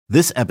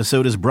This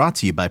episode is brought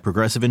to you by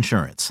Progressive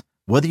Insurance.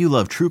 Whether you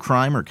love true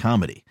crime or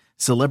comedy,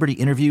 celebrity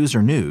interviews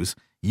or news,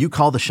 you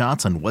call the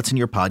shots on what's in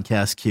your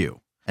podcast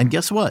queue. And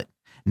guess what?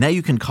 Now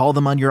you can call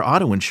them on your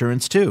auto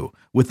insurance too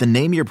with the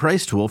Name Your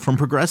Price tool from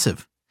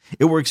Progressive.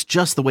 It works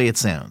just the way it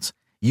sounds.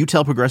 You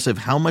tell Progressive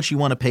how much you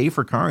want to pay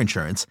for car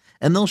insurance,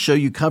 and they'll show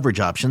you coverage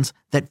options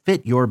that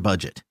fit your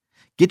budget.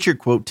 Get your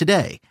quote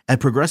today at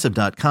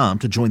Progressive.com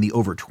to join the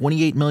over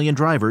 28 million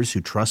drivers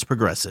who trust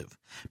Progressive.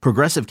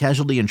 Progressive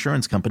Casualty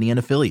Insurance Company and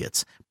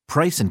Affiliates.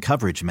 Price and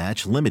coverage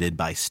match limited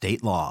by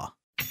state law.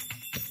 This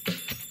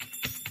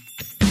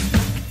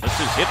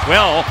is hit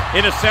well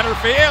into center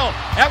field.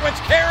 That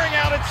one's carrying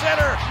out at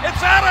center.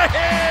 It's out of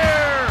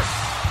here!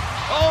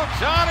 Oh,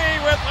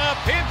 Johnny with a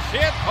pinch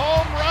hit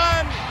home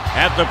run.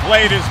 At the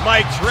plate is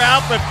Mike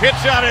Trout. The pitch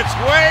on its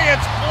way.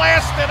 It's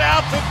blasted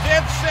out to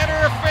dead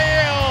center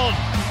field.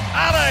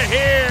 Out of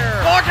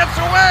here. Ball gets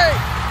away.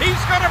 He's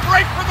going to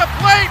break for the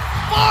plate.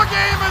 Ball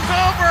game is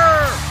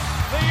over.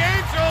 The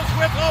Angels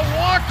with a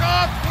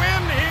walk-off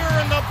win here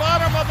in the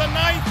bottom of the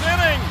ninth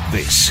inning.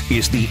 This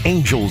is the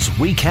Angels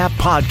Recap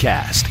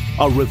Podcast,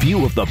 a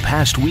review of the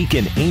past week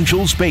in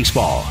Angels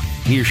baseball.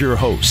 Here's your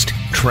host,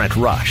 Trent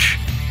Rush.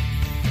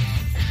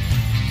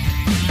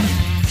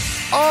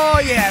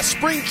 Oh yeah,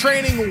 spring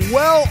training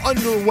well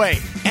underway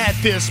at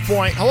this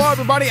point. Hello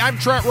everybody, I'm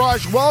Trent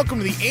Rush. Welcome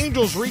to the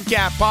Angels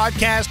Recap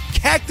Podcast,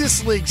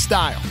 Cactus League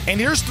style. And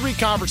here's three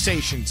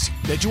conversations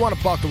that you want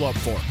to buckle up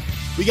for.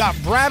 We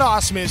got Brad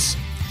Ausmus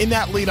in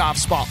that leadoff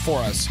spot for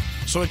us.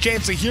 So a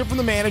chance to hear from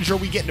the manager.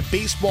 We get into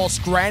baseball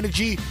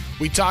strategy.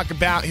 We talk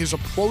about his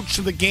approach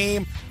to the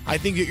game. I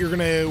think that you're going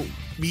to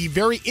be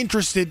very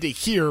interested to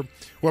hear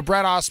what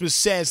Brad Ausmus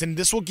says, and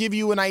this will give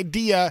you an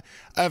idea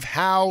of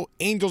how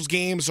Angels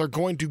games are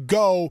going to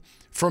go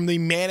from the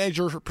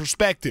manager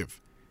perspective.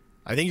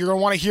 I think you're going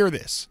to want to hear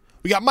this.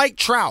 We got Mike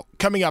Trout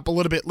coming up a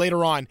little bit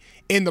later on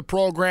in the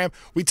program.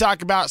 We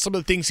talk about some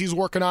of the things he's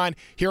working on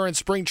here in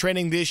spring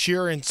training this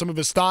year and some of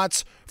his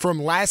thoughts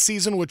from last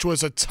season, which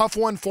was a tough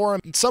one for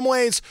him in some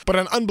ways, but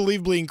an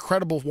unbelievably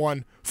incredible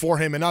one for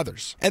him in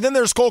others. And then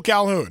there's Cole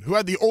Calhoun, who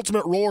had the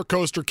ultimate roller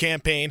coaster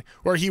campaign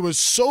where he was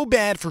so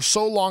bad for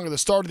so long at the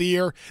start of the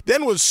year,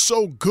 then was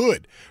so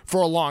good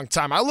for a long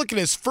time. I look at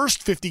his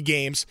first 50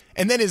 games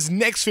and then his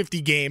next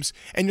 50 games,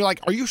 and you're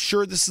like, are you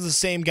sure this is the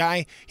same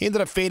guy? He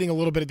ended up fading a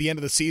little bit at the end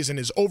of the season.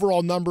 His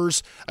overall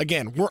numbers,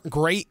 again, weren't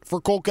great for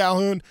Cole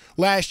Calhoun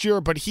last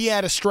year, but he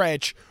had a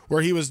stretch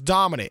where he was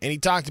dominant, and he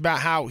talked about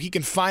how he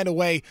can find a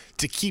way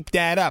to keep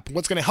that up.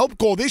 What's going to help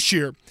Cole this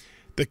year,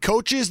 the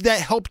coaches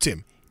that helped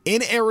him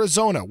in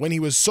Arizona when he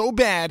was so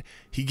bad,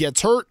 he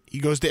gets hurt, he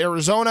goes to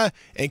Arizona,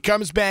 and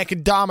comes back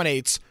and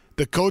dominates.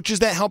 The coaches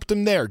that helped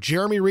him there,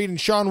 Jeremy Reed and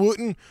Sean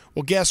Wooten,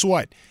 well, guess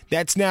what?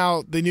 That's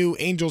now the new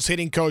Angels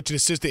hitting coach and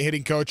assistant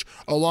hitting coach,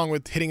 along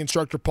with hitting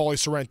instructor Paulie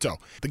Sorrento.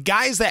 The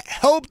guys that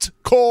helped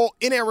Cole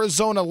in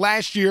Arizona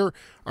last year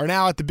are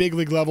now at the big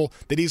league level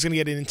that he's going to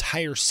get an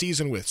entire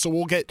season with. So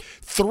we'll get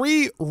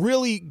three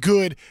really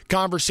good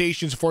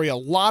conversations for you. A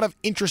lot of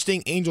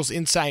interesting Angels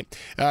insight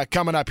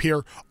coming up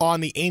here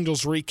on the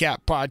Angels Recap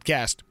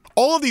Podcast.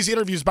 All of these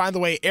interviews, by the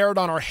way, aired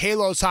on our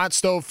Halos Hot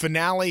Stove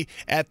finale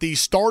at the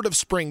start of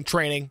spring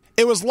training.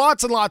 It was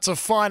lots and lots of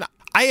fun.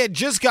 I had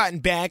just gotten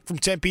back from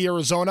Tempe,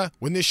 Arizona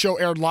when this show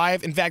aired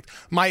live. In fact,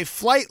 my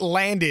flight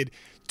landed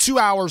 2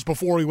 hours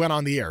before we went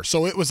on the air,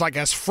 so it was like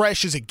as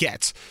fresh as it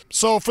gets.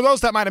 So for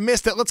those that might have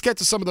missed it, let's get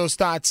to some of those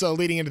thoughts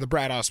leading into the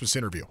Brad Ausmus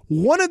interview.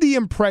 One of the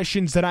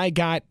impressions that I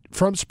got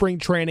from spring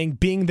training,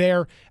 being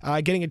there,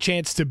 getting a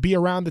chance to be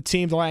around the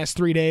team the last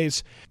 3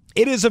 days,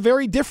 it is a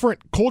very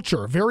different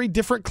culture, a very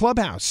different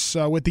clubhouse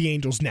with the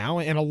Angels now,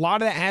 and a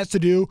lot of that has to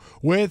do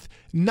with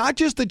not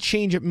just the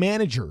change at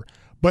manager,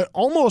 but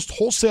almost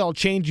wholesale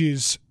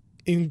changes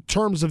in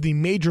terms of the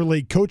major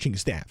league coaching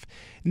staff.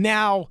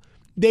 Now,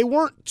 they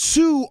weren't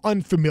too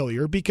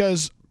unfamiliar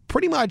because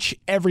pretty much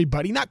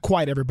everybody, not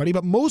quite everybody,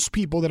 but most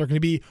people that are going to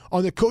be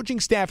on the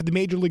coaching staff at the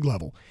major league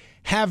level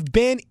have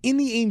been in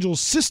the Angels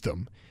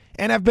system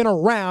and have been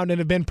around and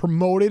have been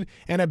promoted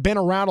and have been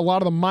around a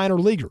lot of the minor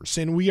leaguers.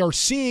 And we are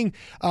seeing,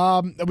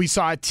 we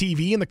saw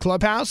TV in the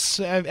clubhouse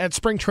at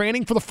spring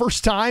training for the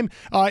first time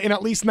in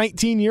at least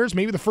 19 years,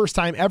 maybe the first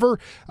time ever.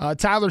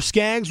 Tyler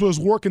Skaggs was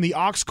working the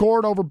aux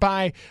cord over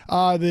by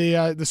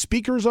the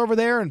speakers over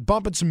there and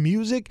bumping some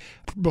music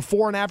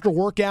before and after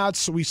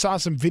workouts. We saw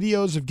some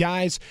videos of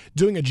guys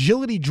doing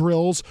agility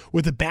drills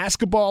with a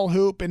basketball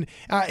hoop. And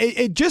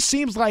it just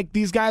seems like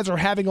these guys are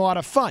having a lot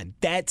of fun.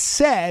 That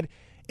said,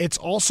 it's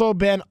also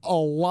been a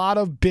lot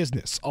of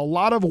business. A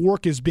lot of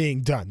work is being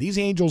done. These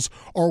Angels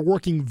are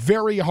working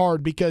very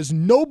hard because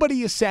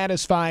nobody is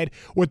satisfied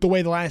with the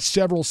way the last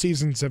several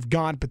seasons have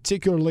gone,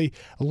 particularly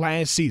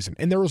last season.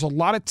 And there was a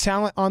lot of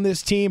talent on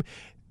this team.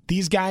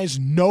 These guys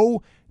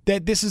know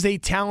that this is a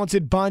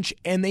talented bunch,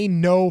 and they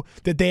know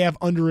that they have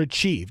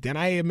underachieved. And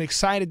I am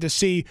excited to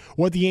see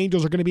what the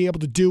Angels are going to be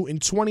able to do in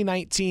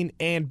 2019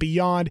 and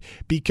beyond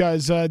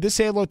because this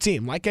Halo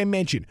team, like I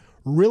mentioned,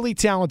 really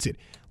talented.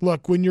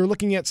 Look, when you're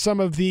looking at some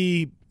of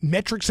the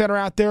metrics that are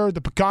out there,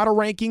 the Picada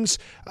rankings,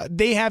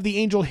 they have the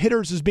Angel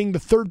hitters as being the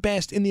third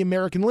best in the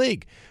American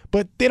League.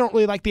 But they don't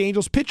really like the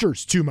Angels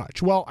pitchers too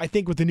much. Well, I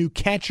think with the new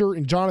catcher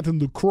and Jonathan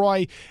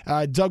Lucroy,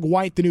 Doug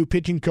White, the new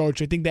pitching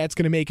coach, I think that's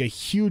going to make a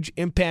huge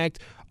impact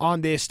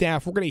on their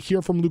staff. We're going to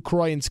hear from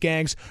Lucroy and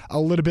Skaggs a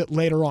little bit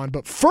later on.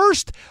 But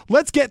first,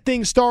 let's get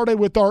things started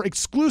with our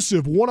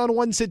exclusive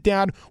one-on-one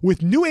sit-down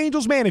with new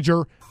Angels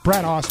manager,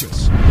 Brad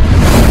Ausmus.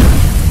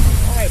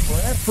 All right,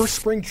 Brad, first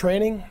spring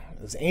training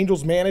as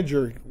Angels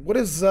manager. What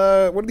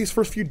are these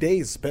first few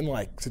days been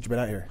like since you've been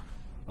out here?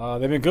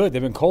 They've been good.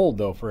 They've been cold,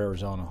 though, for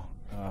Arizona.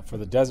 For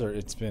the desert,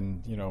 it's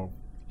been,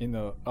 in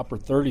the upper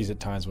 30s at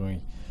times when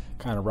we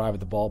kind of arrive at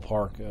the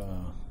ballpark.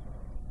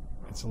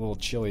 It's a little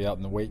chilly out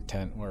in the weight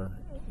tent where,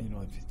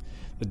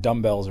 the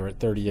dumbbells are at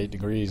 38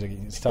 degrees.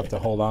 It's tough to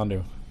hold on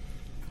to.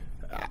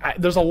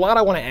 There's a lot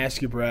I want to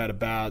ask you, Brad,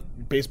 about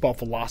baseball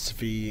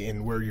philosophy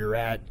and where you're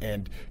at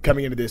and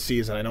coming into this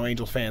season. I know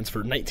Angels fans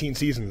for 19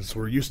 seasons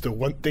were used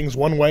to things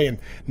one way, and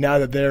now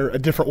that they're a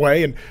different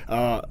way. And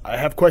I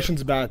have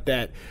questions about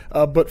that.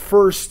 But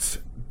first,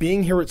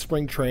 being here at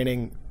spring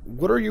training,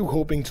 what are you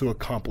hoping to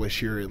accomplish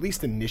here, at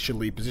least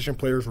initially? Position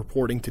players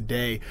reporting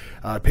today.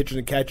 Pitchers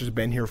and catchers have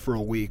been here for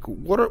a week.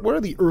 What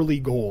are the early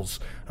goals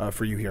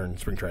for you here in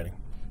spring training?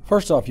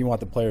 First off, you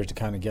want the players to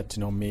kind of get to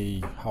know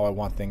me, how I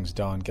want things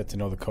done, get to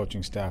know the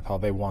coaching staff, how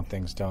they want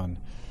things done.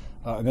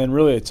 And then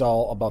really it's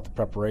all about the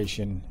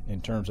preparation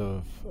in terms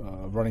of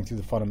running through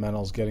the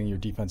fundamentals, getting your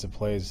defensive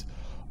plays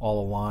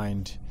all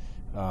aligned,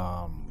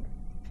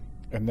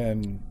 and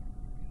then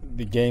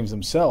the games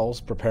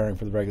themselves, preparing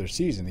for the regular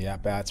season, the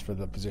at-bats for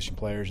the position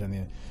players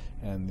and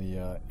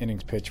the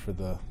innings pitch for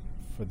the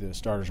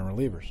starters and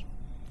relievers.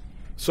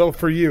 So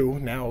for you,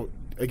 now,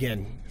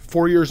 again,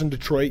 4 years in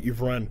Detroit,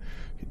 you've run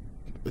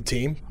the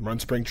team, run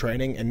spring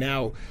training, and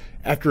now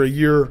after a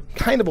year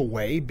kind of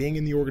away, being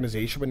in the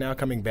organization, but now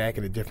coming back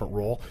in a different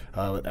role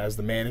as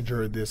the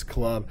manager of this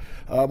club,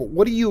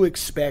 what do you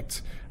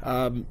expect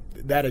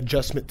that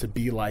adjustment to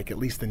be like, at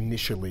least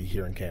initially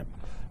here in camp?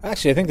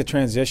 Actually, I think the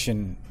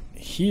transition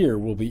here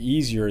will be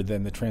easier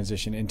than the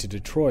transition into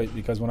Detroit,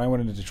 because when I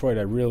went into Detroit,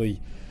 I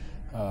really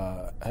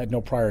had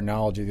no prior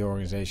knowledge of the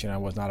organization. I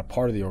was not a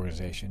part of the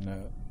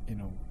organization.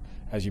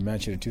 As you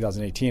mentioned, in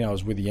 2018, I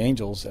was with the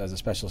Angels as a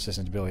special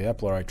assistant to Billy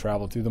Epler. I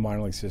traveled through the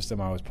minor league system.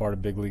 I was part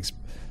of big league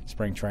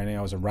spring training.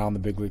 I was around the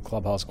big league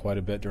clubhouse quite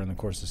a bit during the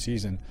course of the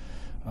season.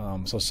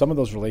 So some of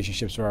those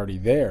relationships are already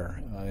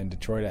there. In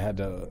Detroit, I had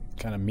to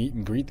kind of meet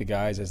and greet the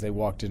guys as they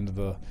walked into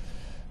the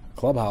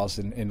clubhouse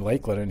in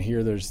Lakeland. And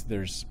here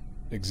there's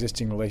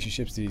existing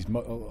relationships.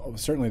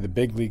 Certainly the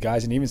big league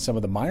guys and even some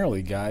of the minor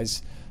league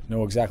guys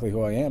know exactly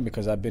who I am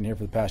because I've been here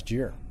for the past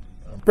year.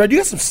 Brad, you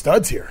got some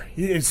studs here.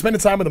 You're spending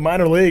time with the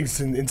minor leagues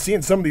and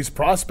seeing some of these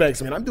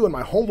prospects. I mean, I'm doing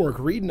my homework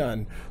reading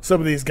on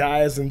some of these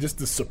guys and just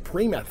the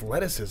supreme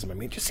athleticism. I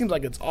mean, it just seems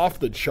like it's off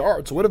the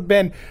charts. What have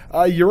been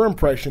your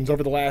impressions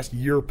over the last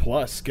year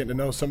plus, getting to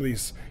know some of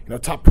these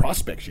top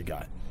prospects you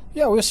got?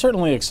 Yeah, we're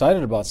certainly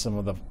excited about some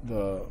of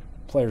the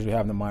players we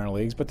have in the minor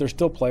leagues, but they're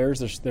still players.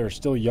 They're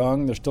still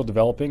young. They're still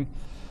developing.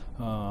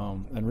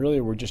 And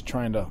really we're just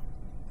trying to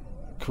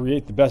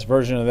create the best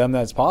version of them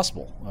that's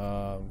possible.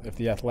 If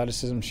the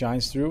athleticism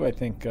shines through, I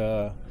think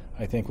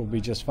we'll be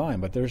just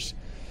fine. But there's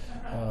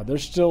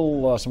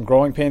still some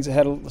growing pains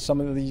ahead of some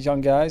of these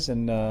young guys,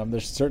 and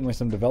there's certainly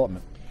some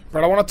development.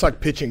 Brad, I want to talk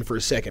pitching for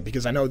a second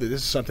because I know that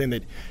this is something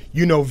that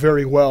you know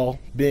very well,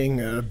 being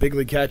a big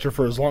league catcher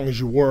for as long as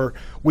you were.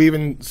 We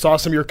even saw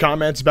some of your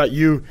comments about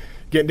you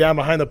getting down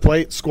behind the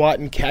plate,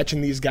 squatting,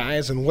 catching these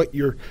guys, and what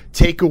your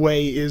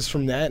takeaway is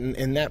from that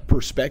and that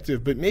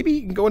perspective. But maybe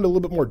you can go into a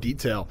little bit more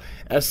detail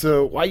as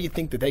to why you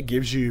think that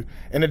gives you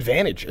an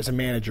advantage as a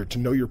manager to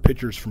know your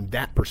pitchers from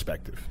that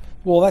perspective.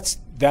 Well,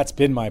 that's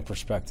been my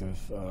perspective.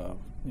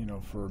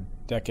 For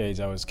decades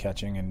I was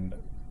catching, and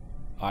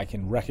I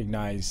can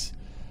recognize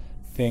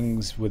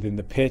things within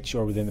the pitch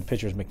or within the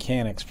pitcher's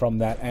mechanics from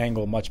that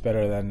angle much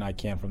better than I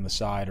can from the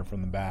side or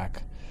from the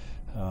back.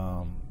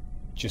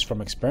 Just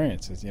from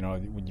experiences,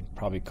 when you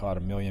probably caught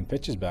a million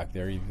pitches back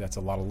there, that's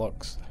a lot of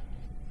looks.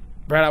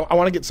 Brad, I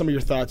want to get some of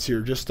your thoughts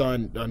here just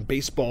on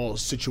baseball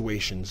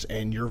situations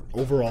and your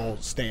overall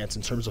stance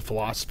in terms of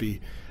philosophy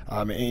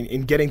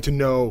and getting to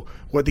know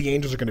what the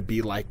Angels are going to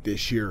be like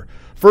this year.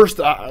 First,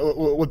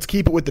 let's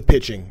keep it with the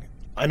pitching.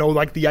 I know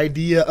the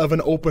idea of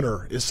an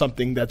opener is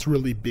something that's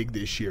really big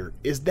this year.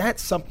 Is that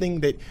something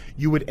that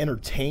you would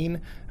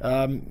entertain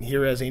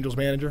here as Angels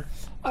manager?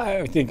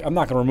 I think I'm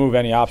not going to remove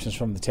any options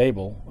from the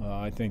table.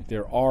 I think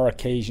there are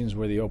occasions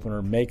where the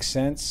opener makes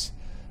sense.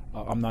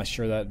 I'm not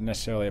sure that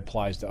necessarily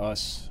applies to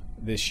us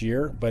this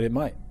year, but it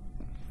might.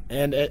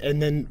 And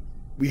then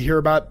we hear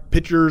about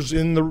pitchers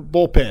in the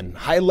bullpen,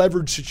 high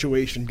leverage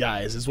situation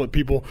guys is what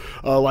people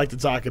like to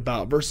talk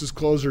about versus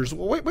closers.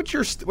 What's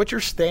your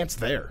stance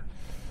there?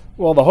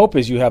 Well, the hope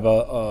is you have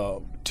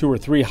a 2 or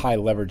 3 high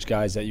leverage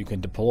guys that you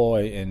can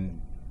deploy in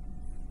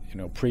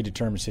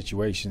predetermined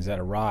situations that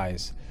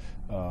arise.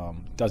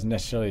 It doesn't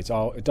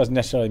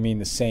necessarily mean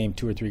the same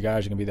 2 or 3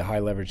 guys are going to be the high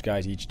leverage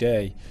guys each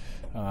day.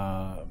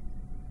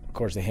 of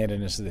course, the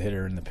handedness of the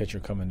hitter and the pitcher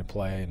come into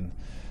play, and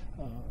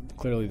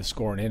clearly the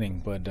scoring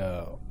inning. But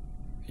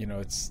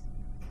it's.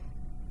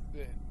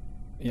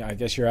 I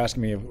guess you're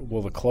asking me,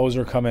 will the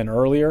closer come in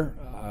earlier?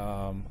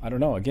 I don't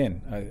know.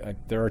 Again,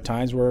 there are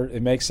times where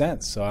it makes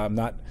sense, so I'm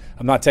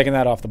not taking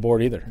that off the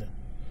board either. Yeah.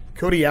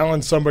 Cody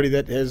Allen's somebody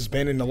that has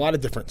been in a lot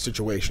of different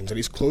situations, and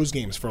he's closed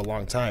games for a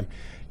long time.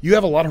 You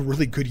have a lot of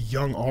really good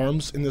young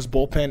arms in this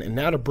bullpen, and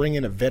now to bring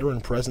in a veteran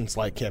presence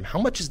like him,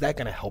 how much is that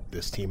going to help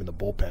this team in the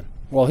bullpen?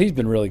 Well, he's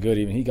been really good.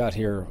 Even he got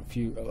here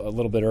a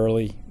little bit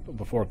early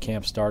before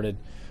camp started.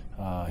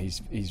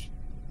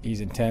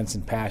 He's intense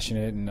and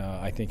passionate, and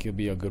I think he'll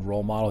be a good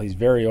role model. He's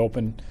very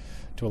open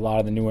to a lot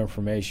of the new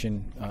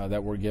information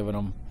that we're giving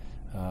him,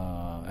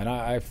 and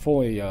I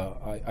fully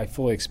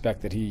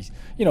expect that he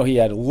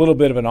had a little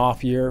bit of an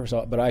off year,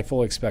 but I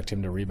fully expect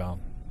him to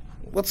rebound.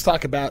 Let's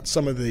talk about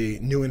some of the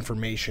new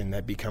information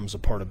that becomes a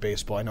part of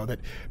baseball. I know that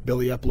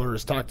Billy Epler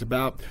has talked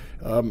about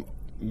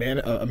when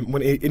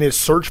in his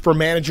search for a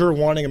manager,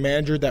 wanting a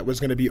manager that was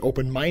going to be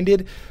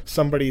open-minded,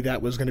 somebody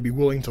that was going to be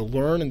willing to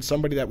learn, and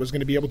somebody that was going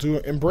to be able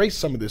to embrace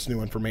some of this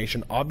new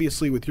information.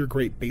 Obviously, with your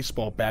great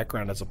baseball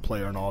background as a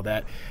player and all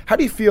that, how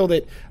do you feel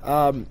that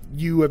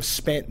you have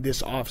spent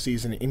this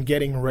offseason in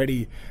getting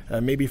ready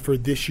maybe for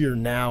this year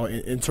now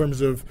in terms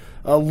of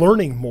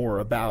learning more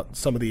about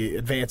some of the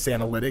advanced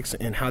analytics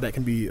and how that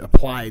can be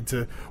applied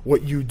to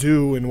what you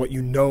do and what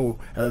you know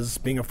as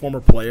being a former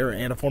player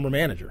and a former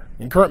manager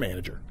and current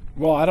manager?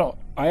 Well,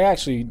 I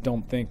actually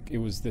don't think it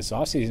was this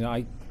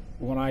offseason.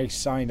 When I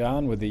signed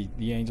on with the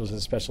Angels as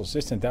a special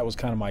assistant, that was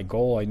kind of my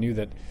goal. I knew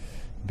that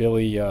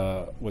Billy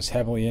was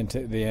heavily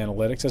into the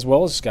analytics as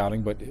well as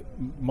scouting, but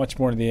much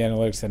more into the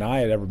analytics than I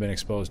had ever been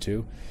exposed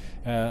to.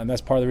 And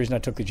that's part of the reason I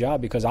took the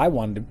job, because I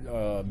wanted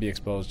to be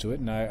exposed to it,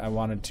 and I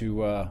wanted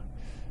to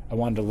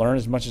learn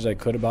as much as I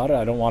could about it.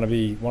 I don't want to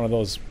be one of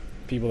those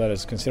people that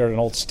is considered an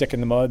old stick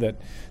in the mud, that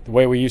the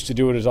way we used to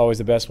do it is always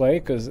the best way,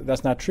 because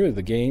that's not true.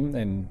 The game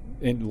and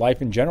in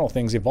life in general,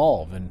 things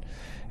evolve,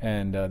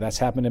 and that's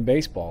happened in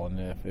baseball.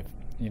 And if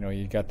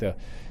you got the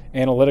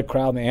analytic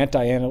crowd and the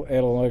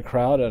anti-analytic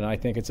crowd, and I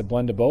think it's a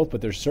blend of both,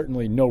 but there's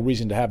certainly no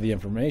reason to have the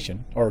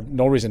information, or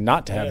no reason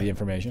not to have the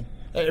information.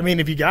 I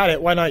mean, if you got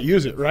it, why not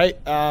use it, right?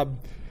 I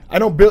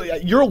know, Billy,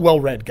 you're a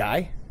well-read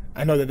guy.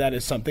 I know that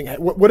is something.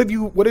 What have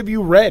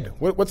you read?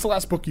 What's the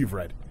last book you've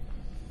read?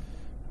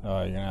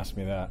 You're gonna ask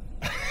me that.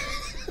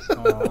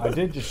 What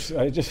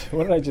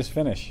did I just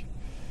finish?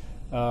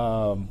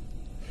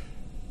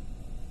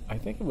 I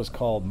think it was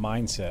called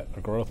Mindset,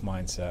 or Growth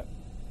Mindset.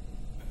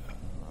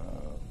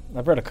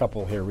 I've read a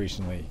couple here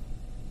recently.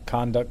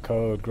 Conduct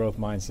Code, Growth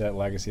Mindset,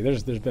 Legacy.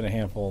 There's been a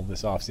handful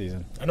this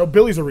offseason. I know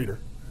Billy's a reader.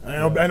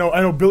 I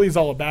know Billy's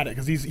all about it,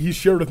 because he's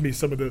shared with me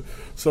some of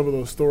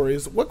those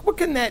stories. What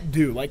can that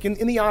do? Like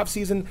in the off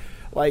season,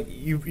 like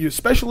you're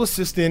special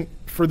assistant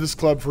for this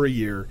club for a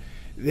year.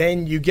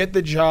 Then you get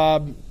the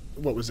job,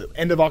 what was it,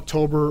 end of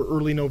October,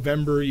 early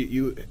November,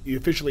 you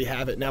officially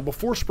have it. Now,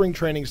 before spring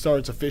training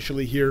starts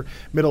officially here,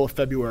 middle of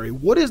February,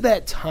 what is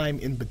that time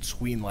in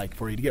between like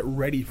for you to get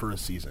ready for a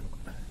season?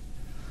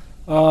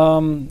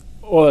 Well,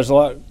 there's a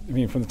lot. I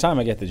mean, from the time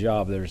I get the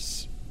job,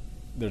 there's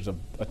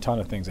a ton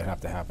of things that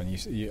have to happen.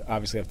 You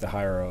obviously have to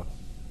hire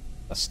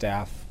a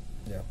staff.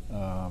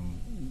 Yeah.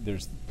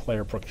 There's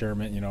player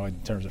procurement,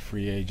 in terms of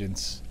free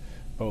agents,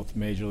 both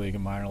major league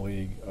and minor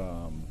league.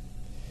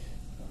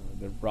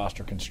 The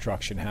roster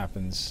construction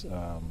happens,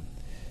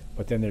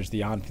 but then there's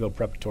the on-field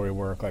preparatory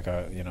work. Like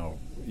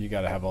you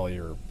got to have all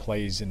your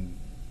plays and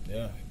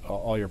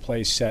all your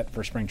plays set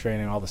for spring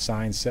training, all the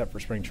signs set for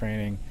spring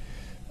training.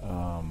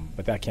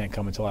 But that can't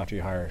come until after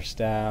you hire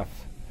staff.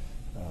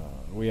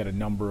 We had a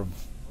number of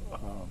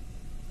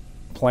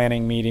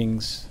planning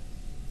meetings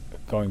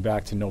going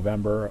back to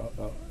November,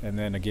 and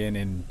then again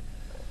in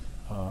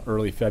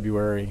early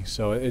February.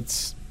 So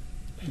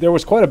there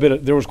was quite a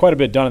bit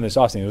done in this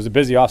offseason. It was a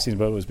busy offseason,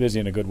 but it was busy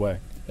in a good way.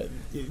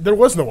 There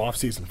was no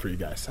offseason for you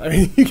guys. I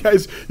mean, you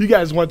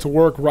guys went to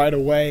work right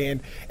away,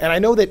 and I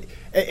know that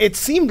it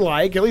seemed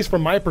like, at least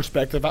from my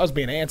perspective, I was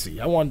being antsy.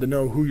 I wanted to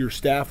know who your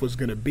staff was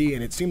going to be,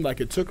 and it seemed like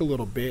it took a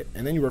little bit,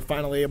 and then you were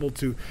finally able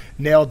to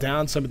nail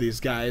down some of these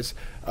guys.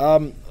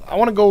 I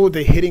want to go with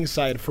the hitting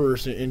side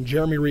first, and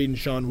Jeremy Reed and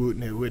Sean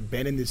Wooten, who had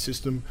been in this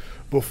system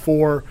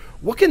before.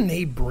 What can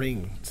they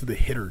bring to the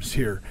hitters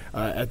here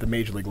at the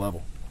major league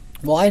level?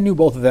 Well, I knew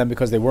both of them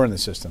because they were in the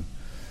system.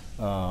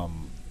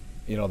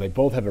 They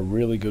both have a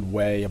really good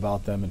way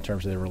about them in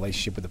terms of their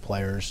relationship with the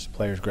players.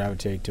 Players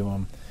gravitate to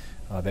them.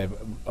 They have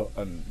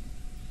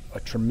a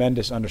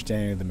tremendous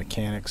understanding of the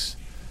mechanics,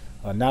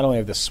 not only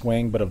of the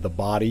swing, but of the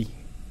body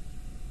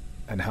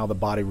and how the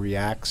body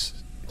reacts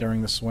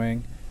during the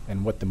swing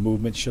and what the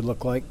movement should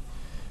look like.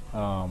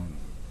 And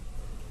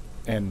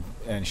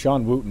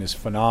Sean Wooten is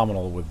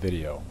phenomenal with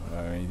video.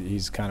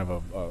 He's kind of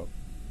a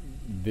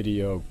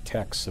video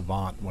tech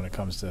savant when it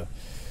comes to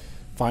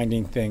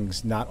finding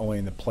things not only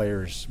in the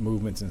players'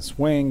 movements and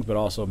swings, but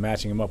also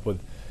matching them up with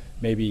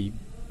maybe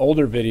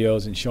older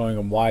videos and showing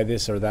them why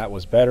this or that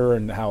was better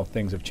and how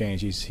things have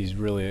changed. He's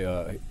really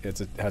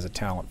has a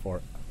talent for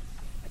it.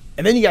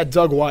 And then you got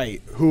Doug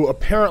White, who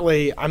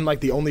apparently I'm like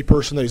the only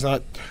person that he's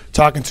not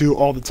talking to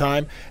all the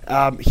time.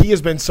 He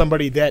has been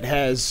somebody that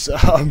has,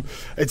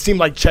 it seemed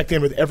like, checked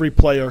in with every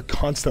player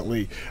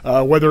constantly,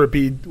 whether it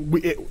be,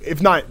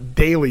 if not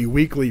daily,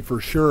 weekly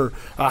for sure.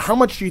 How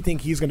much do you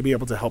think he's going to be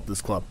able to help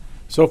this club?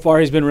 So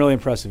far, he's been really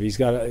impressive.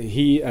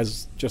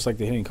 As just like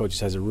the hitting coaches,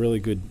 has a really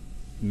good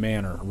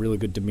manner, a really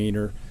good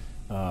demeanor.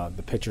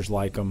 The pitchers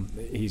like him.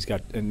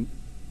 And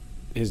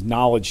his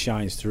knowledge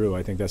shines through.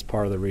 I think that's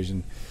part of the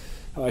reason.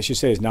 I should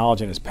say his knowledge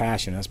and his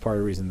passion. That's part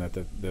of the reason that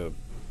the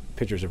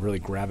pitchers have really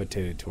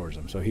gravitated towards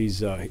him. So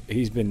he's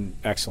been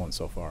excellent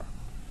so far.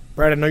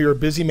 Brad, I know you're a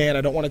busy man.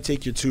 I don't want to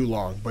take you too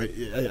long, but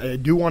I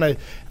do want to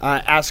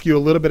ask you a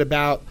little bit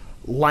about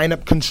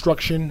lineup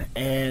construction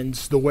and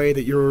the way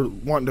that you're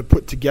wanting to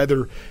put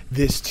together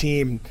this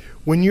team.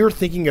 When you're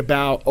thinking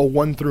about a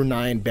 1 through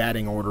 9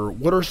 batting order,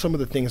 what are some of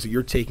the things that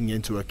you're taking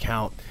into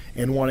account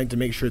and wanting to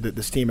make sure that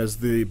this team has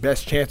the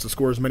best chance to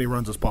score as many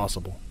runs as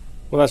possible?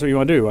 Well, that's what you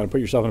want to do. You want to put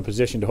yourself in a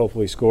position to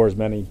hopefully score as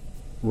many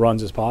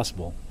runs as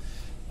possible.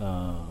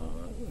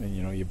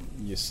 And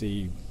you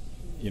see,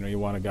 you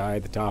want a guy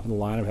at the top of the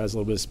lineup who has a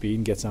little bit of speed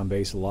and gets on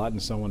base a lot,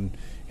 and someone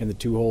in the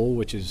 2-hole,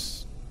 which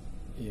is,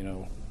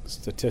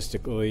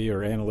 statistically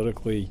or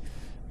analytically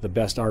the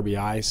best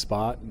RBI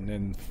spot, and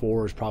then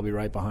 4 is probably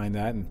right behind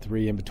that, and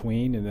 3 in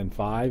between, and then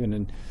 5, and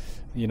then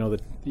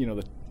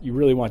you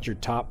really want your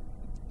top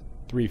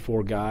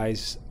 3-4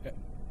 guys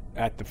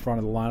at the front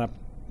of the lineup.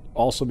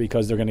 Also,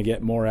 because they're going to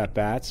get more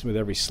at-bats with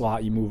every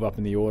slot you move up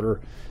in the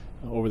order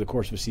over the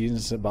course of a season.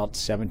 It's about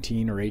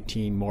 17 or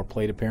 18 more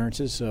plate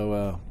appearances.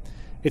 So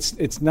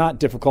it's not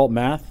difficult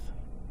math,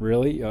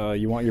 really.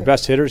 You want your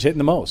best hitters hitting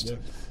the most. Yeah.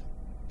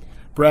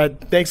 Brad,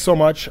 thanks so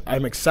much.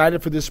 I'm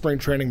excited for this spring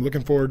training.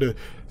 Looking forward to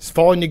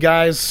following you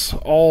guys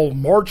all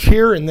March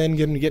here and then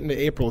getting into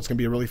April. It's going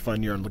to be a really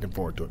fun year and looking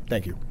forward to it.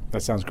 Thank you.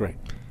 That sounds great.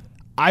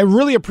 I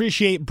really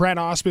appreciate Brad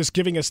Ausmus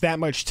giving us that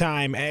much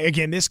time.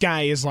 Again, this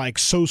guy is like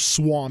so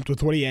swamped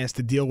with what he has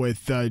to deal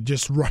with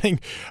just running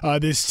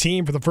this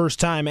team for the first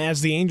time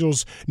as the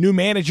Angels' new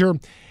manager.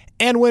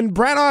 And when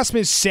Brad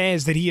Ausmus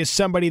says that he is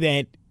somebody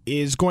that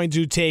is going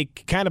to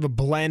take kind of a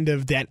blend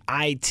of that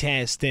eye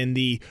test and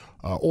the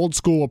old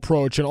school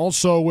approach, and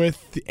also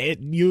with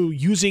you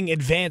using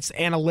advanced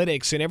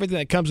analytics and everything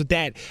that comes with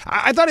that.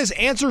 I thought his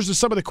answers to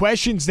some of the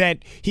questions that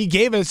he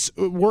gave us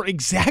were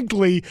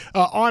exactly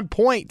on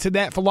point to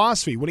that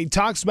philosophy. When he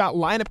talks about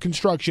lineup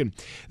construction,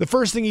 the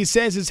first thing he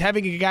says is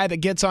having a guy that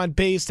gets on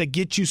base that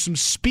gets you some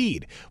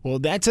speed. Well,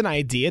 that's an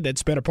idea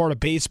that's been a part of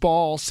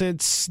baseball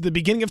since the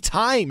beginning of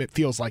time, it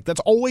feels like.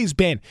 That's always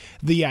been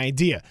the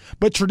idea.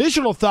 But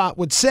traditional thought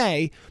would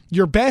say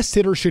your best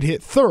hitter should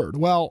hit third.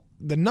 Well,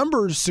 the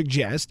numbers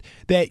suggest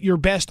that your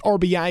best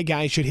RBI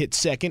guy should hit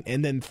second,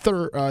 and then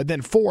third,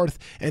 then fourth,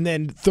 and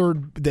then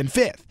third, then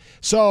fifth.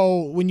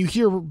 So when you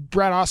hear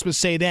Brad Ausmus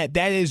say that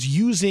is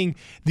using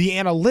the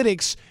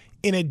analytics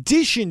in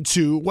addition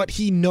to what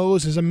he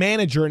knows as a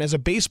manager and as a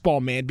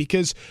baseball man,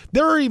 because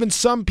there are even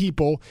some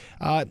people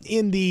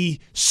in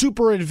the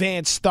super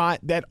advanced thought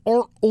that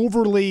aren't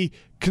overly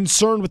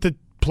concerned with the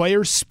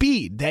player's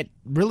speed, that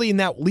really in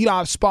that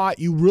leadoff spot,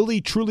 you really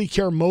truly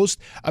care most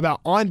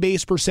about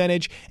on-base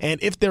percentage, and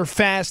if they're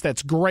fast,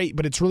 that's great,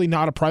 but it's really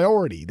not a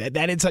priority.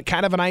 That is a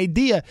kind of an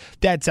idea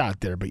that's out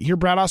there. But here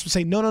Brad Ausmus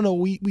say, no,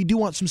 we do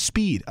want some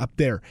speed up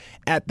there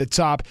at the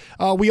top.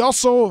 We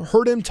also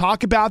heard him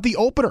talk about the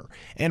opener,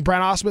 and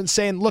Brad Ausmus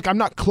saying, look, I'm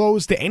not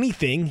closed to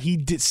anything. He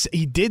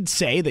did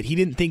say that he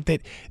didn't think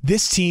that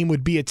this team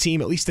would be a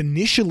team, at least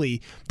initially,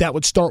 that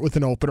would start with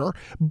an opener,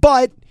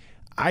 but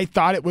I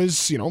thought it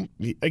was,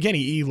 again,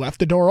 he left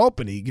the door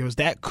open. He goes,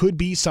 that could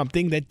be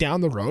something that down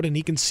the road, and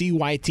he can see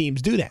why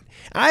teams do that.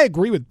 I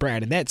agree with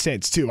Brad in that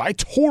sense, too. I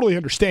totally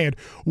understand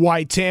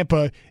why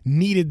Tampa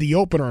needed the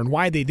opener and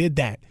why they did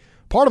that.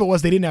 Part of it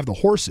was they didn't have the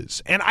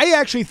horses. And I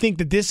actually think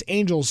that this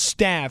Angels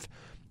staff,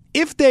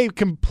 if they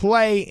can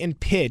play and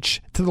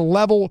pitch to the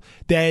level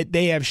that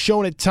they have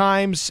shown at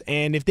times,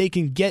 and if they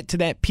can get to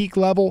that peak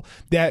level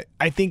that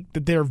I think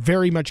that they're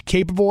very much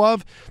capable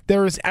of,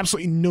 there is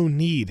absolutely no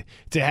need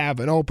to have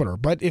an opener.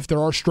 But if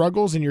there are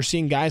struggles and you're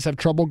seeing guys have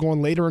trouble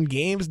going later in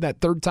games, and that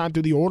third time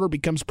through the order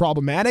becomes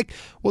problematic,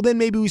 well, then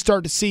maybe we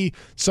start to see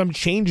some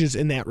changes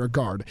in that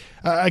regard.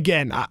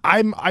 Again,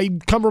 I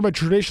come from a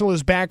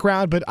traditionalist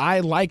background, but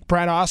I like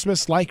Brad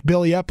Ausmus, like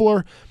Billy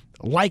Epler,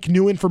 like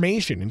new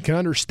information, and can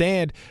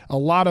understand a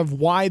lot of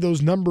why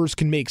those numbers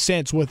can make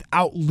sense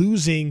without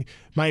losing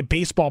my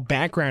baseball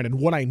background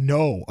and what I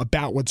know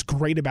about what's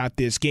great about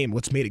this game,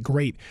 what's made it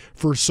great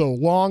for so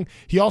long.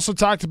 He also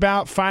talked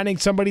about finding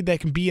somebody that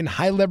can be in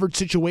high leverage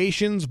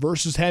situations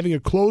versus having a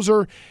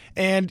closer,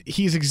 and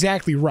he's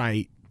exactly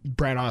right.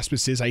 Brad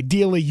Ausmus is.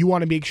 Ideally, you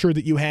want to make sure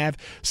that you have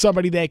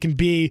somebody that can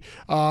be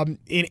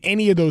in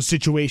any of those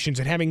situations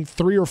and having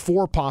 3 or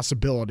 4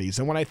 possibilities.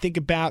 And when I think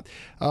about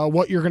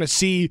what you're going to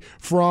see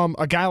from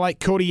a guy like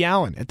Cody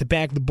Allen at the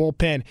back of the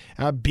bullpen,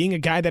 being a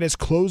guy that has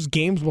closed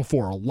games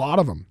before, a lot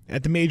of them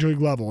at the major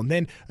league level. And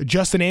then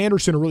Justin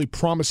Anderson, a really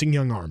promising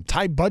young arm.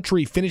 Ty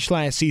Buttrey finished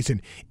last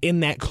season in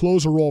that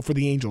closer role for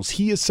the Angels.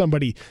 He is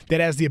somebody that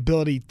has the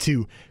ability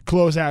to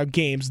close out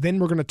games. Then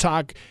we're going to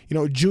talk,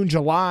 June,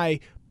 July,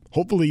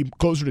 hopefully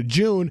closer to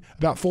June,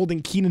 about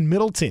folding Keenan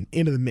Middleton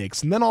into the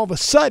mix. And then all of a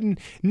sudden,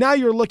 now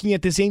you're looking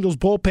at this Angels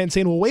bullpen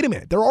saying, well, wait a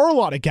minute, there are a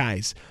lot of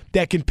guys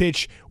that can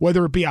pitch,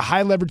 whether it be a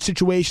high-leverage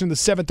situation in the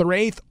 7th or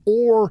 8th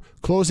or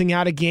closing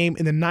out a game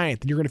in the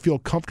 9th, and you're going to feel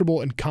comfortable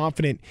and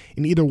confident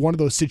in either one of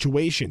those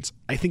situations.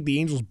 I think the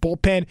Angels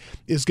bullpen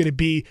is going to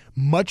be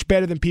much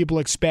better than people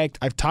expect.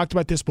 I've talked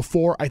about this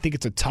before. I think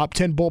it's a top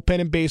 10 bullpen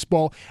in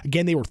baseball.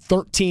 Again, they were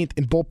 13th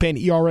in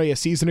bullpen ERA a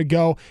season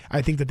ago.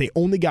 I think that they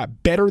only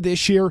got better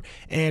this year,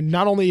 and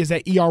not only is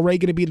that ERA going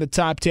to be in the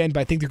top 10, but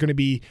I think they're going to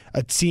be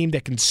a team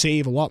that can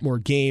save a lot more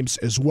games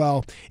as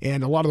well,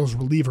 and a lot of those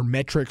reliever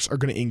metrics are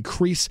going to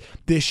increase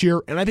this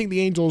year. And I think the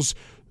Angels'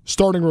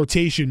 starting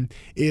rotation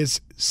is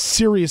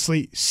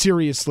seriously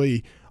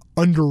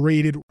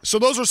underrated. So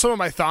those are some of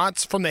my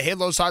thoughts from the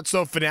Halo's Hot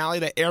Stove finale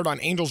that aired on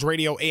Angels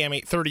Radio AM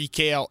 830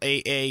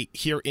 KLAA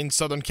here in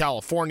Southern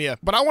California.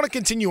 But I want to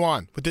continue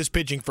on with this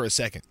pitching for a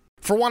second.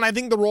 For one, I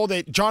think the role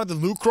that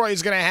Jonathan Lucroy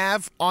is going to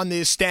have on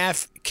this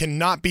staff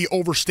cannot be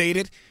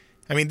overstated.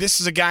 I mean,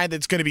 this is a guy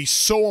that's going to be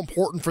so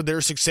important for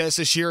their success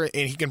this year,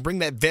 and he can bring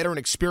that veteran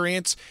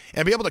experience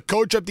and be able to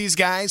coach up these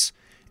guys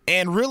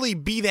and really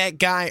be that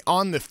guy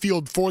on the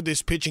field for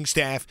this pitching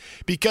staff,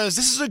 because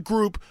this is a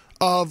group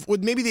of,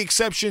 with maybe the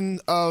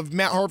exception of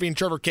Matt Harvey and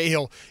Trevor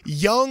Cahill,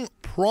 young,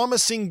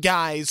 promising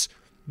guys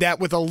that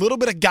with a little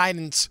bit of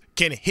guidance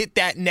can hit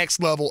that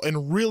next level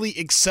and really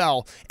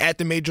excel at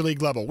the major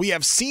league level. We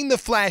have seen the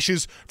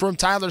flashes from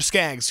Tyler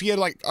Skaggs. He had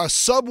like a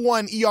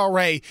sub-1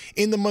 ERA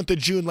in the month of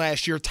June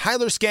last year.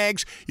 Tyler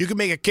Skaggs, you can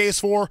make a case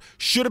for,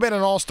 should have been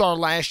an all-star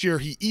last year.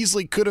 He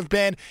easily could have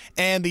been,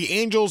 and the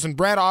Angels and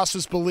Brad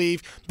Ausmus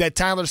believe that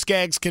Tyler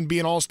Skaggs can be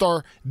an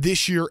all-star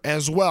this year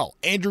as well.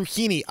 Andrew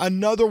Heaney,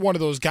 another one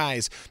of those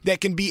guys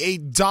that can be a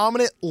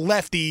dominant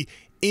lefty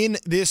in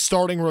this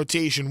starting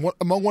rotation,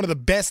 among one of the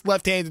best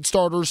left-handed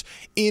starters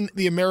in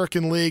the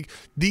American League.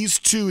 These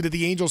two that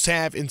the Angels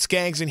have in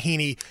Skaggs and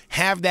Heaney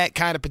have that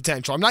kind of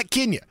potential. I'm not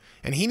kidding you.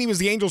 And Heaney was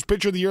the Angels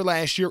pitcher of the year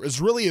last year. It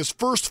was really his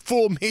first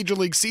full major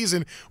league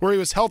season where he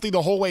was healthy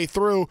the whole way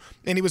through,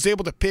 and he was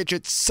able to pitch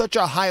at such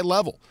a high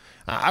level.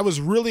 I was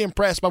really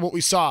impressed by what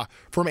we saw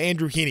from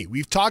Andrew Heaney.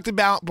 We've talked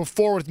about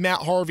before with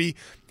Matt Harvey.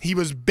 He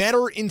was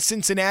better in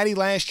Cincinnati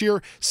last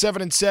year,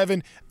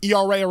 7-7,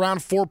 ERA around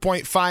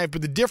 4.5.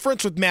 But the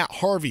difference with Matt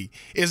Harvey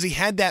is he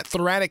had that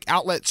thoracic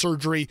outlet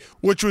surgery,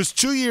 which was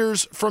 2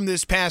 years from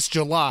this past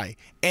July.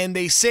 And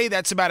they say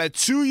that's about a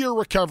 2-year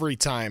recovery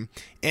time.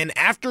 And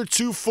after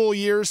 2 full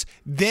years,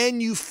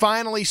 then you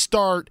finally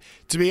start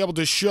to be able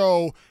to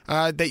show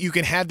that you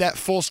can have that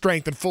full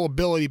strength and full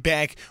ability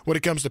back when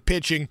it comes to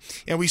pitching.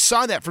 And we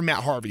saw that from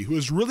Matt Harvey, who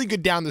was really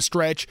good down the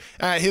stretch.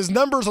 His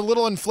numbers a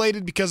little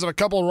inflated because of a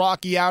couple of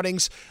rocky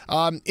outings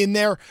in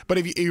there. But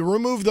if you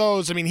remove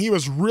those, I mean, he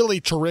was really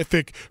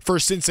terrific for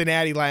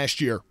Cincinnati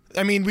last year.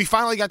 I mean, we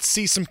finally got to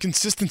see some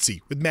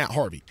consistency with Matt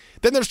Harvey.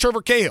 Then there's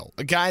Trevor Cahill,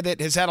 a guy that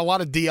has had a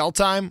lot of DL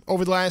time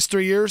over the last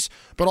 3 years,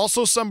 but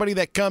also somebody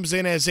that comes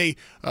in as a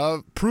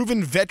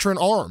proven veteran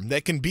arm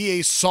that can be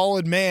a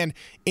solid man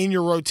in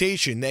your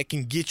rotation, that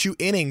can get you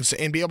innings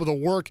and be able to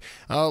work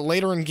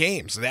later in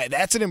games.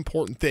 That's an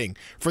important thing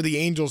for the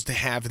Angels to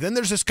have. Then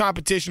there's this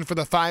competition for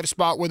the 5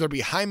 spot, whether it be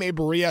Jaime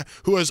Barria,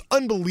 who is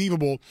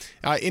unbelievable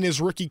in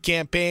his rookie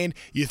campaign.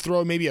 You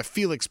throw maybe a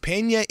Felix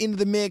Pena into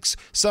the mix,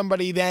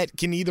 somebody that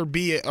can either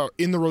be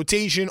in the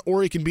rotation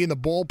or he can be in the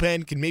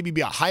bullpen, can maybe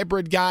be a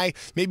hybrid guy.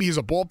 Maybe he's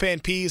a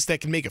bullpen piece that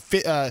can make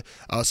a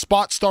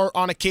spot start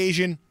on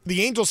occasion.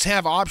 The Angels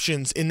have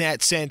options in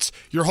that sense.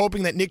 You're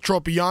hoping that Nick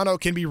Tropiano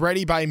can be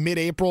ready by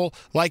mid-April,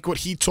 like what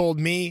he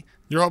told me.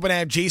 You're hoping to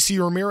have J.C.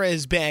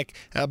 Ramirez back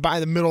by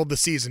the middle of the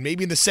season.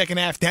 Maybe in the second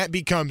half that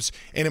becomes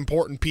an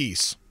important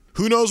piece.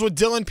 Who knows what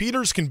Dylan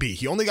Peters can be?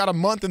 He only got a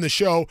month in the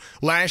show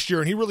last year,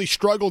 and he really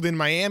struggled in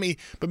Miami.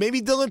 But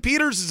maybe Dylan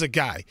Peters is a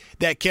guy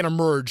that can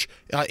emerge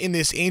in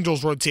this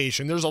Angels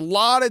rotation. There's a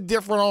lot of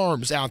different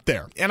arms out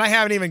there. And I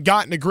haven't even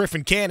gotten to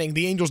Griffin Canning,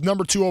 the Angels'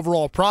 number 2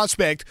 overall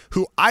prospect,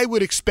 who I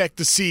would expect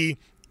to see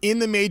in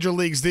the major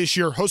leagues this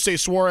year. Jose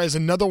Suarez,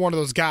 another one of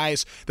those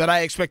guys that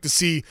I expect to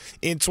see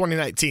in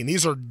 2019.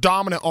 These are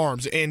dominant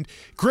arms, and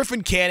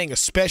Griffin Canning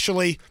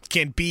especially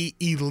can be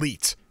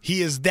elite.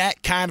 He is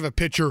that kind of a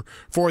pitcher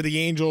for the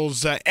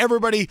Angels.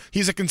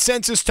 He's a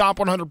consensus top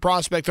 100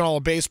 prospect in all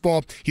of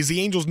baseball. He's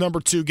the Angels' number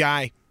 2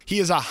 guy. He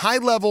is a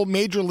high-level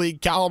major league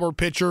caliber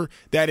pitcher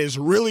that is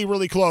really,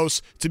 really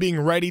close to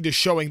being ready to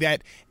showing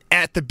that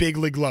at the big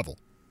league level.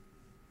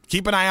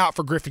 Keep an eye out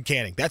for Griffin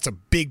Canning. That's a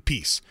big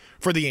piece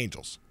for the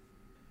Angels.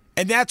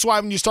 And that's why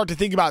when you start to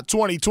think about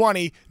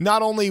 2020,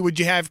 not only would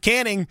you have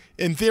Canning,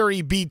 in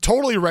theory, be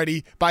totally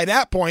ready by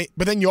that point,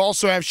 but then you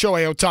also have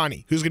Shohei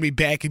Ohtani, who's going to be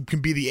back and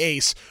can be the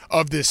ace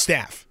of this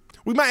staff.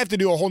 We might have to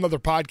do a whole nother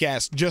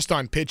podcast just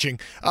on pitching.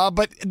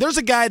 But there's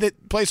a guy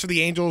that plays for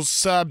the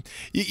Angels.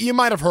 You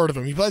might have heard of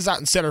him. He plays out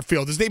in center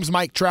field. His name's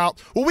Mike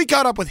Trout. Well, we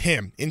caught up with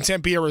him in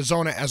Tempe,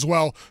 Arizona as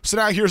well. So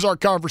now here's our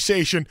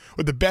conversation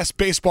with the best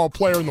baseball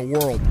player in the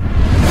world.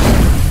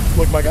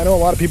 Look, Mike, I know a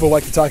lot of people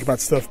like to talk about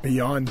stuff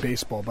beyond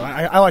baseball, but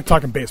I like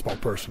talking baseball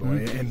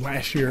personally. Mm-hmm. And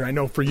last year, I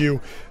know for you,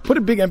 put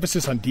a big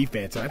emphasis on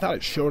defense. And I thought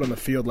it showed on the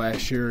field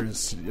last year.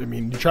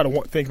 You try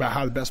to think about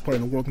how the best player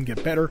in the world can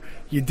get better.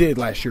 You did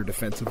last year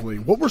defensively.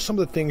 What were some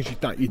of the things you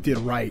thought you did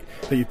right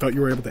that you thought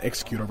you were able to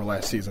execute over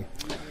last season?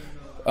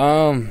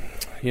 When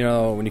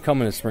you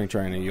come into spring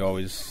training, you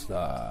always,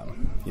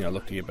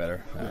 look to get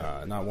better.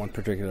 Not one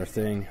particular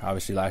thing.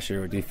 Obviously, last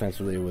year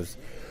defensively was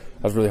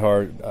really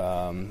hard,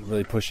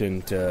 really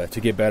pushing to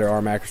get better,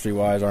 arm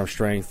accuracy-wise, arm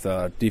strength,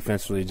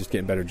 defensively, just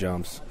getting better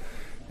jumps.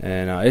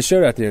 And it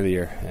showed at the end of the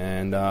year.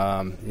 And,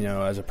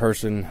 as a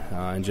person,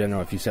 in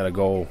general, if you set a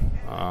goal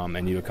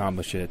and you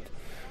accomplish it,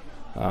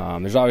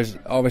 there's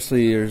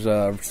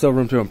still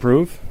room to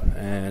improve,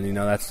 and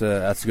that's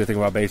the good thing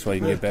about baseball.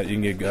 You can get better,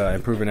 you can get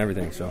improve in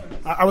everything. So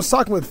I was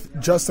talking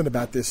with Justin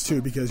about this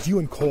too, because you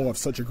and Cole have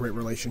such a great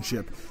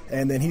relationship.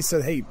 And then he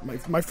said, "Hey,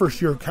 my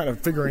first year kind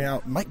of figuring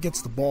out Mike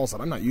gets the balls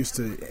that I'm not used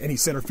to any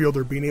center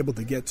fielder being able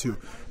to get to."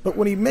 But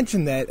when he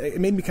mentioned that, it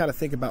made me kind of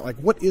think about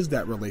what is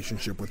that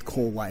relationship with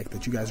Cole like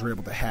that you guys were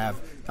able to have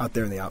out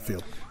there in the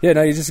outfield? Yeah,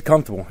 no, you're just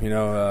comfortable.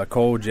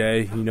 Cole,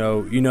 Jay, you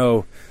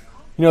know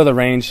the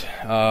range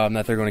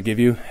that they're going to give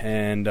you,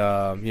 and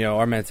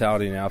our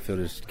mentality in the outfield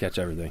is to catch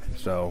everything.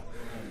 So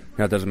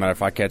it doesn't matter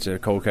if I catch it, or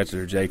Cole catches it,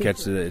 or Jay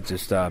catches it. It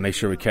just make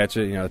sure we catch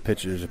it. The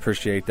pitchers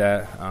appreciate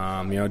that.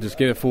 Just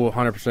give it full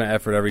 100%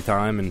 effort every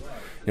time, and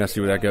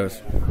see where that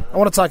goes. I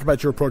want to talk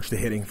about your approach to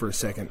hitting for a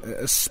second,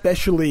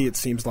 especially it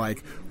seems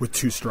like with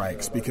 2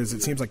 strikes, because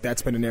it seems like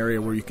that's been an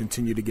area where you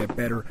continue to get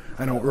better.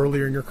 I know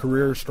earlier in your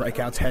career,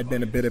 strikeouts had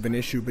been a bit of an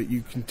issue, but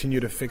you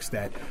continue to fix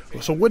that.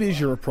 So what is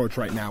your approach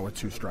right now with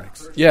 2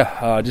 strikes?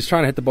 Yeah, just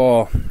trying to hit the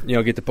ball,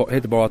 hit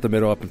the ball out the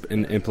middle up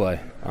in play.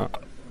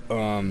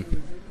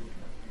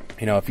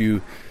 If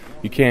you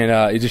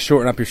can't, you just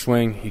shorten up your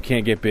swing. You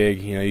can't get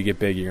big. You get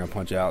big, you're gonna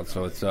punch out.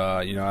 So it's,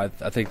 I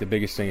think the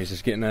biggest thing is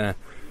just getting a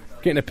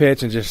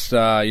pitch and just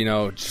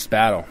just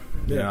battle.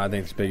 Yeah. I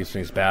think the biggest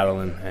thing is battle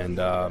and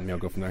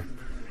go from there.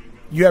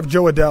 You have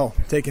Joe Adell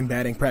taking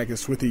batting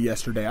practice with you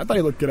yesterday. I thought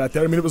he looked good out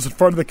there. It was in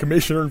front of the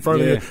commissioner, in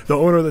front of the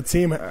owner of the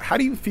team. How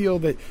do you feel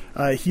that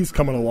he's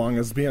coming along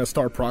as being a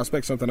star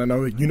prospect, something I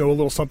know that you know a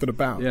little something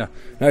about? Yeah,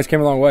 no, he's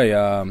came a long way. He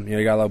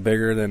got a little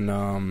bigger than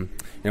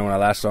when I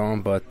last saw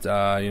him, but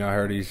I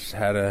heard he's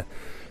had a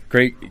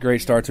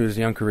great start to his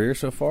young career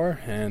so far,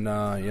 and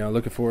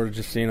looking forward to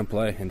just seeing him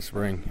play in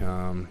spring.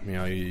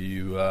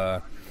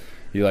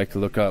 You like to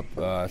look up,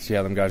 see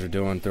how them guys are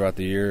doing throughout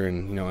the year,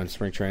 and in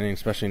spring training,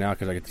 especially now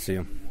because I get to see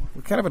them.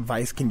 What kind of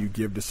advice can you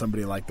give to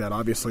somebody like that?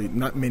 Obviously,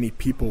 not many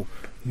people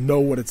know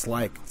what it's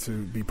like to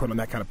be put on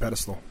that kind of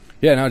pedestal.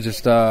 Yeah, no,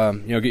 just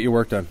get your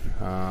work done.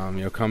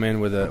 Come in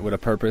with a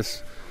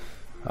purpose.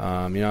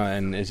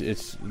 And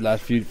it's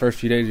first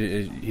few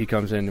days he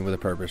comes in with a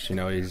purpose.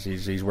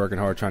 He's working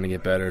hard, trying to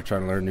get better,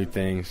 trying to learn new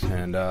things,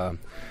 and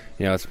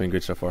it's been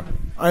good so far.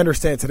 I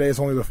understand today is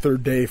only the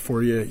 3rd day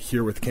for you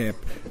here with camp,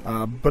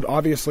 but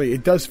obviously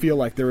it does feel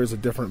like there is a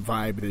different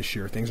vibe this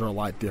year. Things are a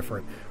lot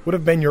different. What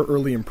have been your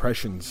early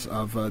impressions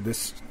of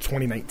this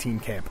 2019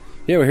 camp?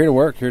 Yeah, we're here to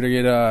work, here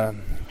to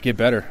get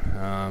better.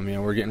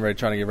 We're getting ready,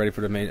 trying to get ready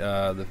for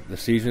the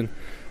season.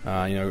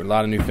 A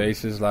lot of new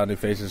faces,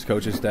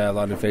 coaching staff, a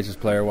lot of new faces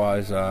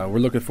player-wise. We're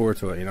looking forward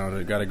to it.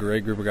 We've got a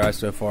great group of guys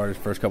so far the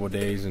first couple of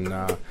days, and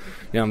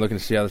I'm looking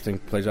to see how this thing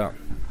plays out.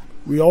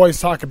 We always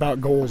talk about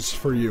goals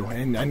for you,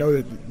 and I know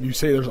that you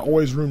say there's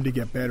always room to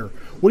get better.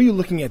 What are you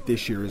looking at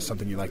this year as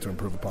something you'd like to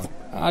improve upon?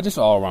 Just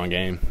all-around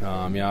game.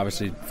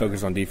 Obviously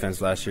focused on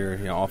defense last year.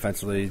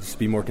 Offensively, just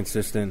be more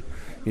consistent.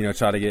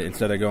 Try to get,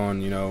 instead of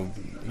going,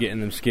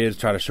 getting them skids,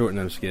 try to shorten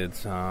them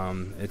skids.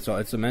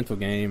 It's a mental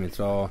game. It's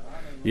all,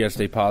 you got to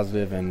stay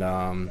positive, and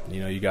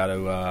you got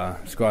to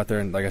just go out there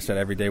and, like I said,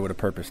 every day with a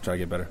purpose, try to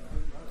get better.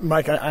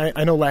 Mike,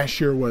 I know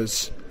last year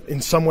was, in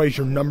some ways,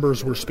 your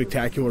numbers were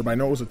spectacular, but I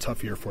know it was a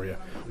tough year for you.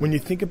 When you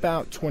think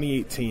about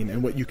 2018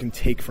 and what you can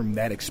take from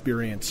that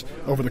experience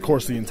over the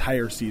course of the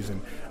entire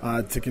season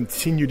to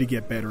continue to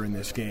get better in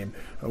this game,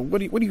 what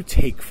do you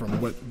take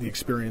from what the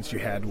experience you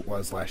had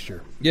was last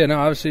year? Yeah, no,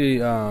 obviously,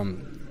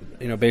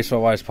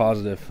 baseball-wise,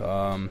 positive.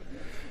 I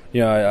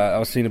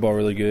was seeing the ball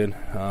really good.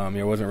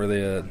 It wasn't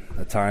really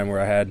a time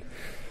where I had –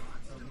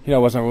 when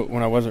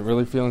I wasn't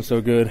really feeling so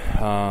good.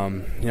 I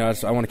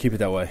want to keep it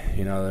that way.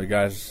 The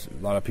guys,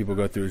 a lot of people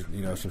go through,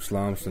 some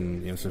slumps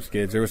and, some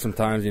skids. There were some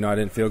times, I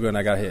didn't feel good and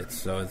I got hits.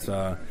 So it's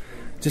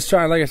just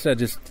trying, like I said,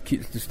 just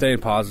staying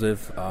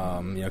positive,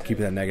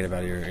 keeping that negative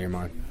out of your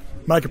mind.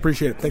 Mike,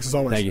 appreciate it. Thanks as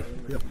always. Thank you.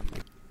 Yep.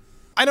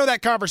 I know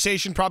that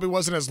conversation probably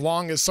wasn't as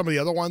long as some of the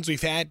other ones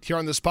we've had here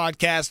on this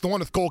podcast. The one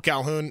with Cole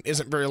Calhoun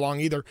isn't very long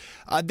either.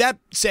 That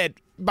said,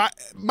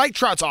 Mike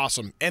Trout's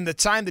awesome, and the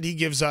time that he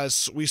gives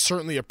us, we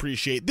certainly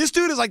appreciate. This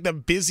dude is like the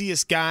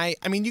busiest guy.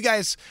 I mean, you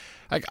guys,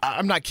 like,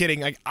 I'm not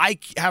kidding. Like, I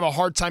have a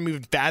hard time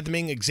even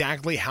fathoming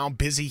exactly how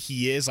busy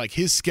he is. Like,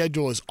 his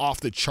schedule is off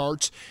the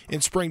charts in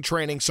spring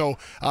training. So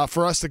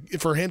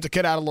for him to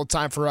cut out a little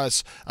time for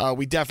us,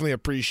 we definitely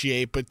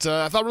appreciate. But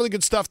I thought really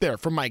good stuff there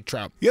from Mike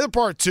Trout. The other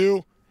part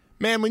too,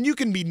 man, when you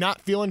can be not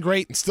feeling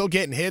great and still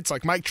getting hits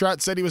like Mike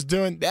Trout said he was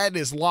doing, that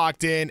is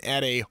locked in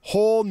at a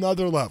whole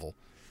nother level.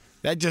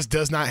 That just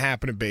does not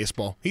happen in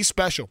baseball. He's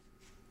special.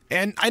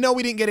 And I know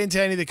we didn't get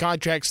into any of the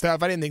contract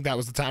stuff. I didn't think that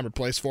was the time or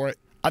place for it.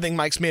 I think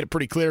Mike's made it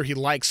pretty clear he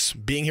likes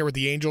being here with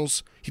the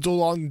Angels. He told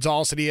Long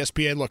Gonzalez at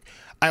ESPN, look,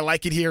 I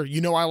like it here. You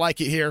know I like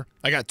it here.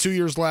 I got 2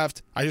 years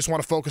left. I just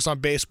want to focus on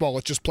baseball.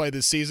 Let's just play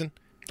this season.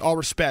 All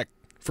respect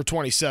for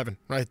 27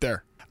 right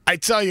there. I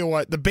tell you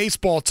what, the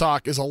baseball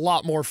talk is a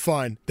lot more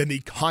fun than the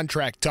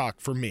contract talk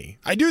for me.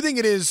 I do think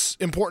it is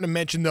important to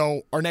mention,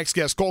 though, our next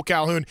guest, Cole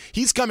Calhoun,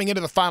 he's coming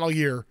into the final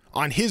year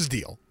on his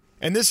deal.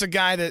 And this is a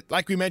guy that,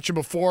 like we mentioned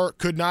before,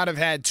 could not have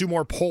had two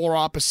more polar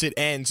opposite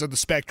ends of the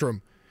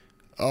spectrum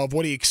of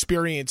what he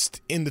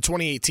experienced in the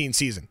 2018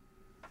 season.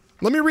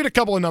 Let me read a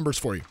couple of numbers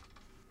for you.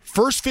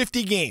 First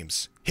 50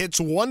 games, hits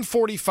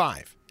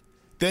 145.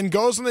 Then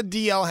goes on the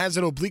DL, has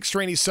an oblique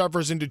strain he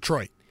suffers in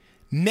Detroit.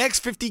 Next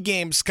 50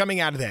 games coming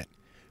out of that,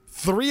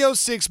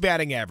 306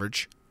 batting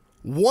average,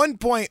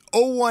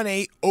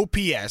 1.018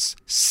 OPS,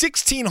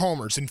 16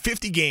 homers in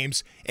 50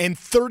 games, and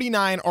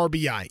 39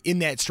 RBI in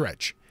that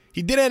stretch.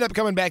 He did end up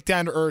coming back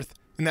down to earth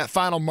in that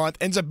final month,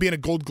 ends up being a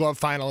Gold Glove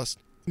finalist.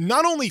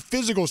 Not only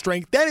physical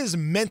strength, that is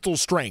mental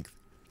strength.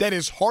 That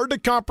is hard to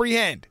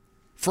comprehend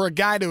for a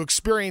guy to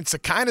experience the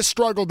kind of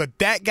struggle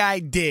that guy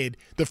did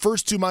the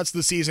first 2 months of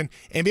the season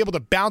and be able to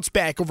bounce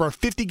back over a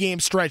 50-game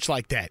stretch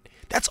like that.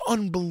 That's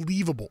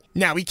unbelievable.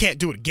 Now, he can't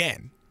do it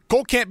again.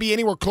 Cole can't be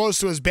anywhere close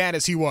to as bad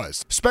as he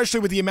was, especially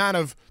with the amount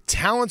of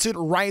talented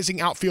rising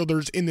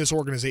outfielders in this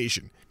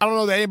organization. I don't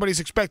know that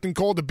anybody's expecting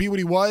Cole to be what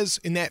he was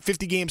in that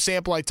 50-game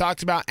sample I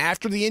talked about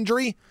after the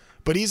injury,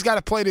 but he's got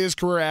to play to his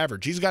career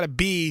average. He's got to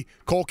be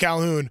Cole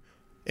Calhoun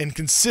and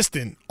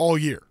consistent all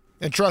year.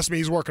 And trust me,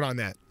 he's working on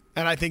that.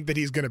 And I think that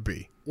he's going to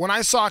be. When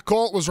I saw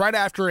Cole, it was right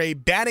after a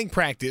batting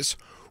practice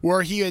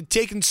where he had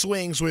taken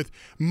swings with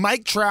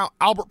Mike Trout,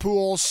 Albert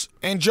Pujols,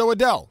 and Joe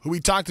Adell, who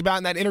we talked about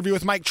in that interview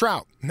with Mike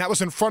Trout. And that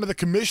was in front of the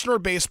commissioner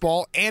of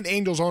baseball and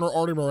Angels owner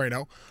Artie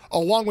Moreno,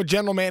 along with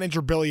general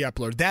manager Billy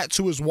Epler. That's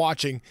who was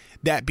watching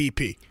that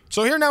BP.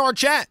 So here now our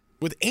chat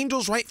with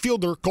Angels right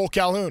fielder Cole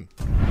Calhoun.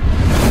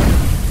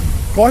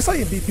 Cole, I saw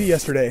you at BP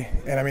yesterday,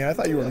 and I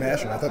thought you were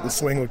mashing. I thought the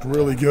swing looked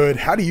really good.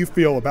 How do you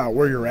feel about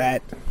where you're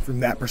at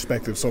from that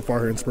perspective so far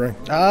here in spring?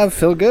 I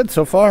feel good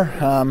so far.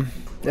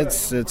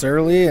 It's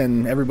early,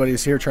 and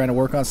everybody's here trying to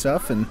work on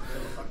stuff, and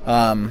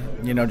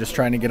just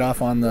trying to get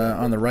off on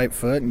the right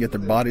foot and get their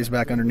bodies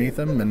back underneath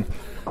them. And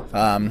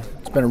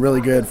it's been a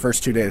really good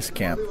first 2 days of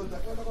camp.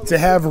 To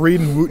have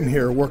Reed and Wooten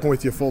here working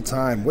with you full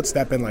time, what's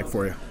that been like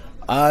for you?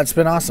 It's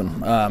been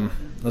awesome.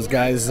 Those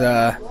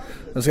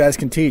guys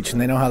can teach, and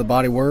they know how the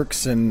body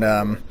works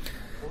and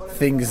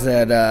things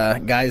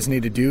that guys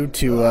need to do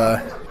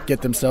to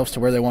get themselves to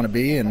where they want to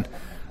be, and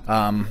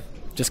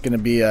just going to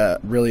be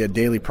really a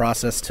daily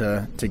process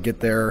to get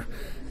there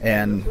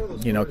and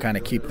kind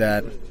of keep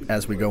that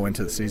as we go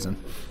into the season.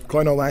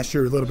 Cole, I know last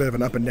year was a little bit of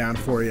an up and down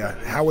for you.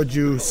 How would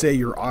you say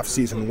your off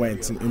season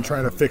went in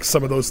trying to fix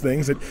some of those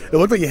things? It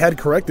looked like you had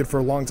corrected for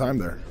a long time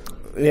there.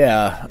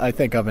 Yeah, I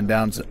think up and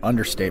down's an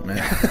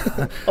understatement.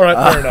 All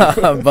right, fair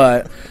enough.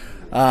 But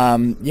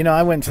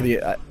I went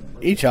to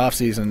each off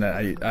season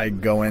that I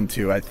go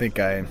into. I think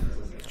I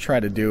try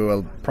to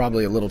do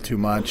probably a little too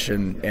much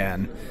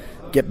and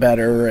get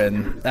better,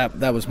 and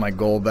that was my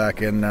goal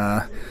back in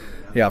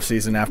the off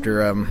season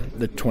after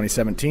the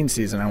 2017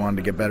 season. I wanted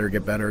to get better,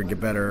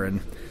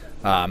 and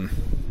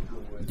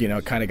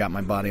kind of got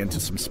my body into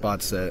some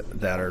spots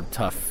that are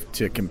tough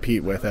to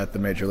compete with at the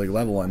major league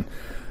level, and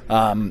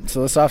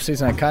so this off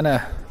season I kind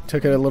of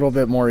took it a little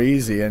bit more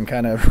easy and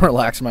kind of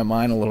relaxed my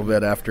mind a little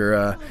bit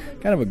after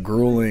kind of a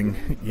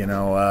grueling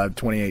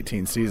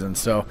 2018 season.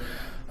 So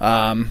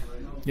I'm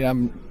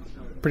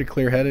pretty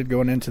clear-headed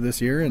going into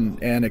this year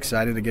and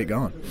excited to get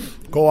going.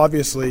 Cole,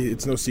 obviously,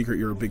 it's no secret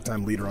you're a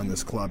big-time leader on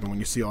this club, and when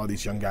you see all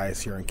these young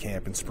guys here in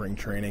camp and spring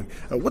training,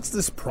 what's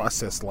this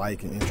process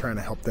like in trying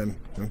to help them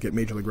get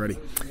Major League ready?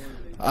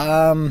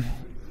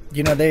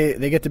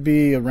 They get to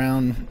be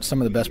around some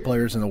of the best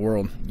players in the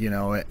world,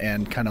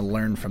 and kind of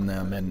learn from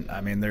them.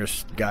 And,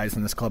 there's guys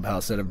in this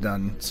clubhouse that have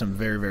done some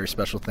very, very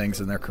special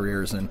things in their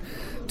careers. And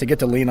to get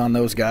to lean on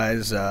those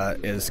guys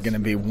is going to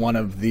be one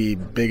of the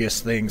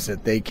biggest things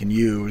that they can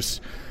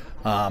use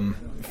for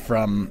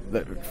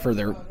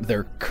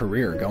their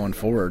career going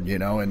forward,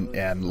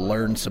 and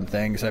learn some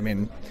things.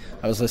 I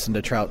was listening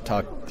to Trout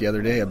talk the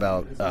other day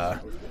about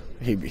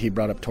he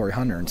brought up Torrey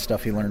Hunter and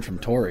stuff he learned from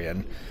Torrey.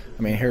 And,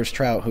 I mean, here's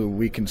Trout, who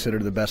we consider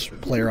the best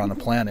player on the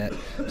planet,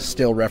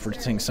 still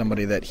referencing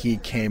somebody that he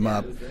came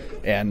up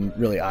and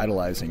really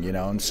idolizing, you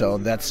know. And so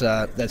that's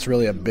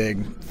really a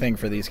big thing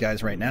for these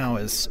guys right now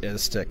is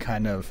to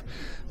kind of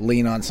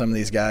lean on some of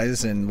these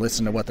guys and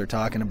listen to what they're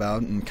talking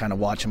about and kind of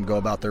watch them go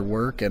about their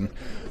work. And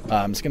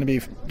it's going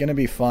to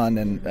be fun.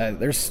 And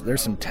there's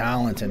some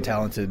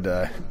talented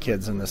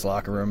kids in this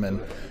locker room,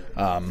 and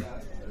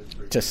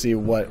to see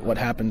what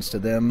happens to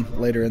them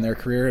later in their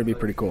career, it'd be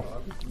pretty cool.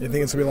 I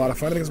think it's going to be a lot of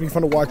fun. I think it's going to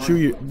be fun to watch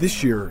you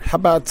this year. How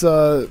about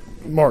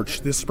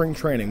March, this spring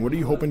training? What are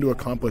you hoping to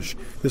accomplish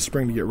this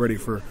spring to get ready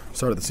for the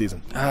start of the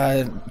season?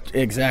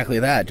 Exactly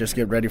that. Just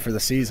get ready for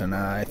the season.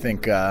 I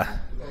think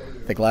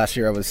last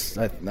year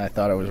I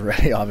thought I was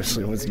ready.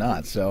 Obviously was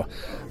not. So,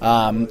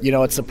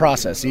 it's a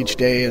process. Each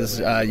day is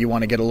you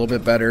want to get a little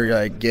bit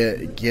better,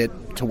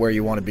 get to where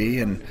you want to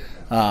be. And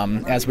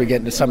as we get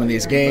into some of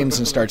these games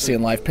and start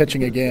seeing live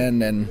pitching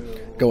again and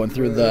going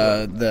through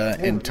the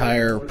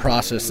entire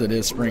process that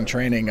is spring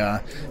training,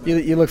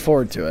 you look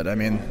forward to it. I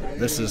mean,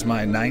 this is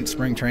my 9th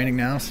spring training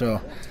now,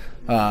 so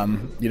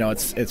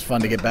it's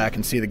fun to get back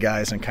and see the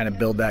guys and kind of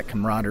build that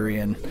camaraderie,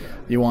 and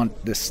you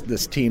want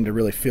this team to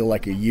really feel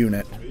like a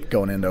unit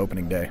going into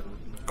opening day.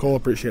 Cole,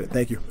 appreciate it.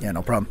 Thank you. Yeah,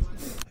 no problem.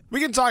 We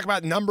can talk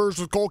about numbers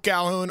with Cole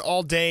Calhoun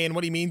all day and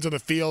what he means on the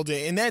field,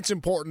 and that's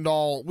important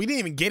all. We didn't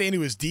even get into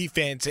his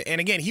defense. And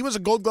again, he was a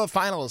Gold Glove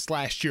finalist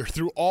last year.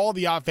 Through all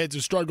the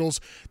offensive struggles,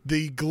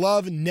 the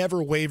glove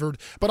never wavered.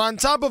 But on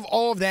top of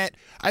all of that,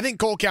 I think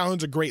Cole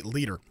Calhoun's a great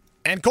leader.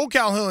 And Cole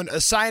Calhoun,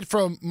 aside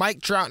from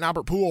Mike Trout and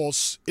Albert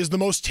Pujols, is the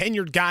most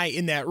tenured guy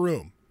in that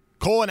room.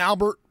 Cole and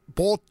Albert,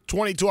 both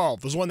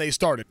 2012 was when they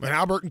started. When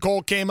Albert and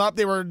Cole came up,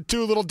 they were in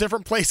two little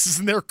different places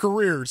in their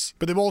careers.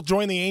 But they both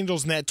joined the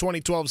Angels in that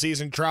 2012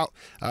 season. Trout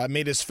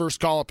made his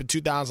first call-up in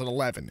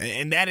 2011.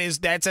 And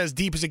that's as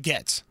deep as it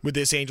gets with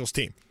this Angels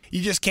team.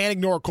 You just can't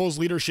ignore Cole's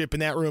leadership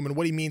in that room and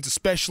what he means,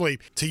 especially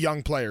to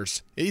young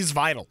players. He's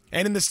vital.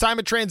 And in this time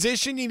of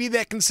transition, you need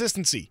that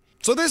consistency.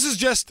 So this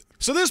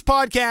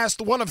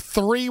podcast, one of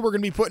 3 we're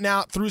going to be putting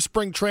out through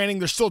spring training.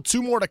 There's still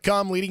 2 more to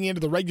come leading into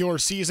the regular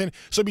season.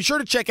 So be sure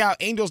to check out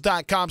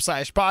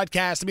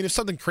angels.com/podcast. I mean, if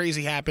something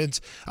crazy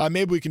happens,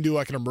 maybe we can do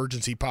like an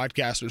emergency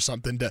podcast or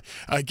something to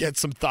get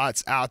some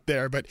thoughts out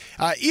there. But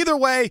either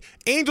way,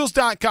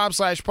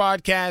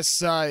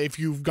 angels.com/podcast. If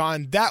you've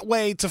gone that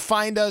way to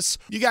find us,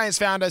 you guys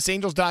found us,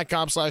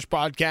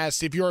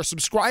 angels.com/podcast. If you're a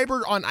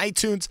subscriber on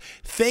iTunes,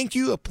 thank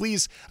you.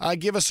 Please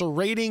give us a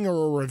rating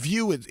or a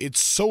review. It's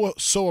so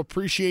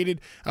appreciated.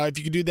 If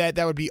you could do that,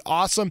 that would be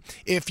awesome.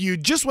 If you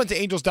just went to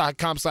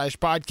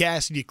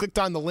angels.com/podcast and you clicked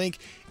on the link,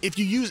 if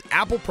you use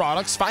Apple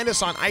products, find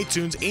us on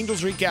iTunes,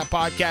 Angels Recap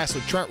Podcast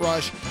with Trent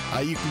Rush.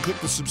 You can click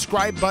the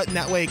subscribe button.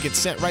 That way it gets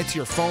sent right to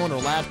your phone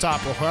or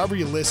laptop or however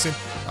you listen.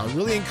 I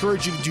really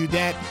encourage you to do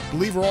that. I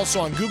believe we're also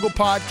on Google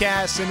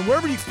Podcasts, and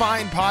wherever you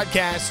find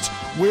podcasts,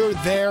 we're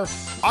there.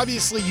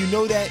 Obviously, you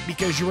know that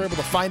because you were able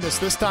to find us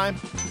this time,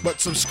 but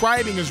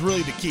subscribing is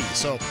really the key,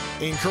 so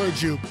I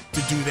encourage you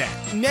to do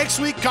that. Next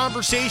week,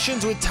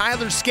 conversations with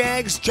Tyler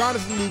Skaggs,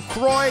 Jonathan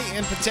Lucroy,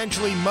 and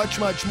potentially much,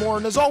 much more.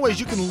 And as always,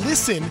 you can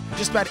listen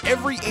just about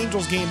every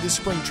Angels game this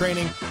spring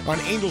training on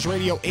Angels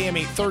Radio AM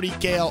 830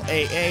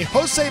 KLAA.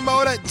 Jose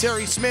Mota,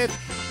 Terry Smith,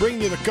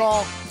 bringing you the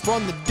call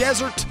from the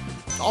desert.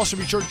 Also,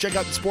 be sure to check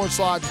out the Sports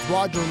Lodge with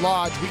Roger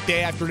Lodge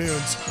weekday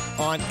afternoons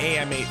on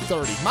AM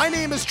 830. My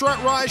name is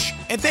Trent Rush,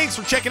 and thanks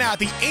for checking out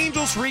the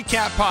Angels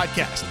Recap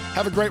Podcast.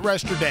 Have a great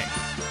rest of your day.